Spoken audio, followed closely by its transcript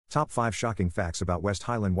Top 5 shocking facts about West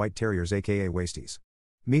Highland White Terriers aka westies.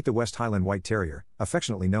 Meet the West Highland White Terrier,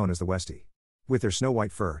 affectionately known as the Westie. With their snow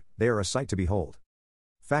white fur, they are a sight to behold.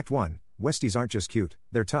 Fact 1. Westies aren't just cute,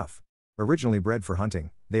 they're tough. Originally bred for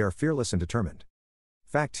hunting, they are fearless and determined.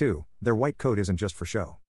 Fact 2. Their white coat isn't just for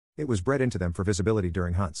show. It was bred into them for visibility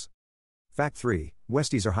during hunts. Fact 3.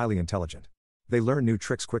 Westies are highly intelligent. They learn new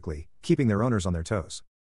tricks quickly, keeping their owners on their toes.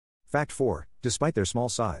 Fact 4. Despite their small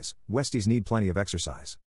size, Westies need plenty of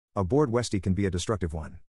exercise. A bored Westie can be a destructive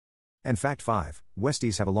one. And fact 5.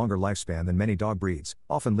 Westies have a longer lifespan than many dog breeds,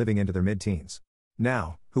 often living into their mid-teens.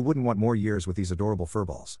 Now, who wouldn't want more years with these adorable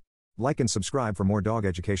furballs? Like and subscribe for more dog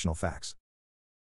educational facts.